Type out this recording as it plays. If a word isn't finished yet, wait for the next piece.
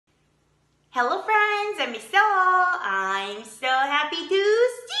Hello friends, I'm Miss All. I'm so happy to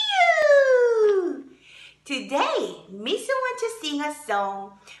see you! Today, Miss wants to sing a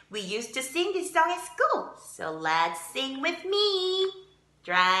song. We used to sing this song at school, so let's sing with me.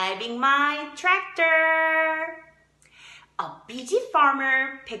 Driving my tractor. A busy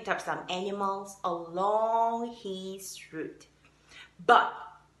farmer picked up some animals along his route. But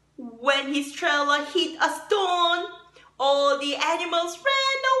when his trailer hit a stone, all the animals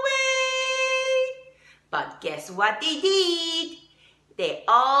ran away. But guess what they did? They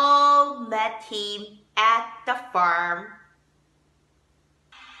all met him at the farm.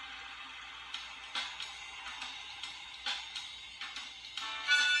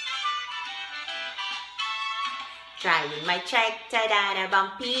 Driving my tractor down a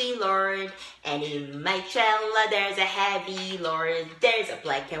bumpy road, and in my trailer there's a heavy load. There's a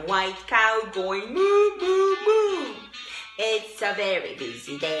black and white cow going moo, moo, moo. It's a very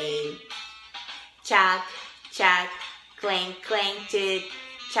busy day. Chuck, chuck, clang, clang, toot.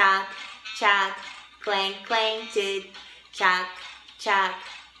 Chuck, chuck, clang, clang, toot. Chuck, chuck,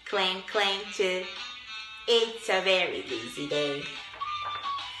 clang, clang, toot. It's a very busy day.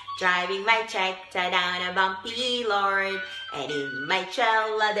 Driving my tractor down a bumpy road, and in my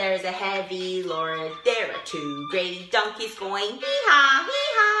trailer there's a heavy load. There are two gray donkeys going hee-haw,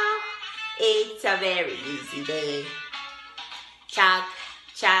 hee-haw. It's a very busy day. Chuck,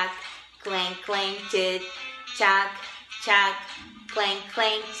 chuck, clang, clang, toot. Chuck, chuck, clang,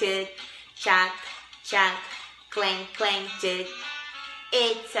 clang, toot. Chuck, chuck, clang, clang, toot.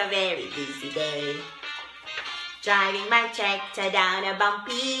 It's a very busy day. Driving my tractor down a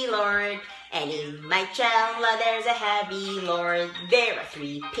bumpy road, and in my trailer there's a heavy load. There are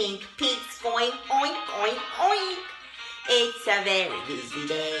three pink pigs going oink, oink, oink. It's a very busy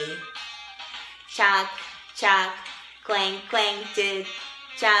day. Chuck, chuck, clang, clang, toot.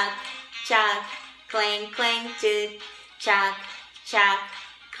 Chuck, chuck, clang, clang, toot. Chuck, chuck,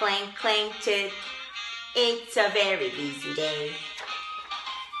 clang, clang, toot. It's a very busy day.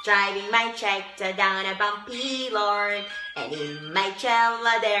 Driving my tractor down a bumpy road, and in my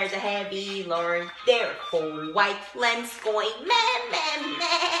trailer there's a heavy load. There are four white lambs going meh, meh,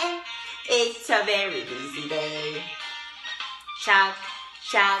 meh. It's a very busy day. Chuck,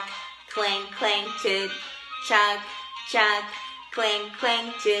 chuck, clang, clang, toot. Chuck, chuck, clang,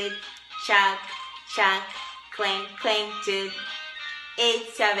 clang, toot. Chuck, chuck, clang, clang, toot.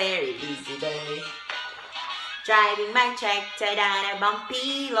 It's a very busy day. Driving my tractor down a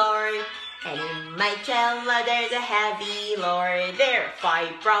bumpy road, and in my trailer there's a heavy load. There are five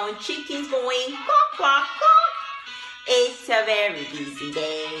brown chickens going quack, quack, quack. It's a very busy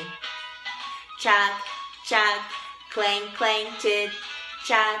day. Chuck, chuck, clang, clang, toot.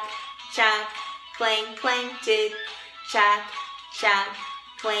 Chuck, chuck, clang, clang, toot. Chuck, chuck,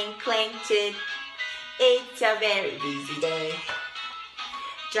 clang, clang, toot. It's a very busy day.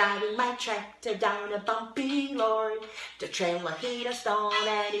 Driving my tractor down a bumpy road, the trailer hit a stone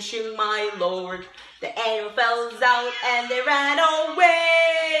and it shook my load. The animal fell out and they ran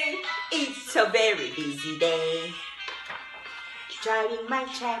away. It's a very busy day. Driving my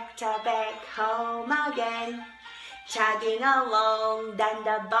tractor back home again, chugging along down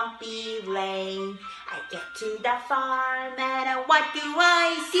the bumpy lane. I get to the farm and what do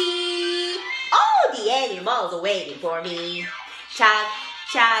I see? All the animals are waiting for me. Chuck,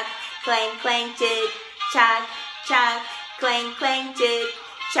 chuck, clang, clang, toot. Chuck, chuck, clang, clang, toot.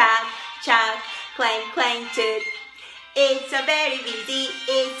 Chuck, chuck, clang, clang, toot. It's a very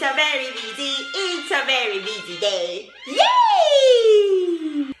busy day.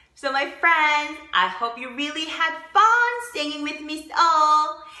 Yay! So my friends, I hope you really had fun singing with Miss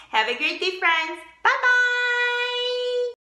All. Have a great day, friends. Bye-bye.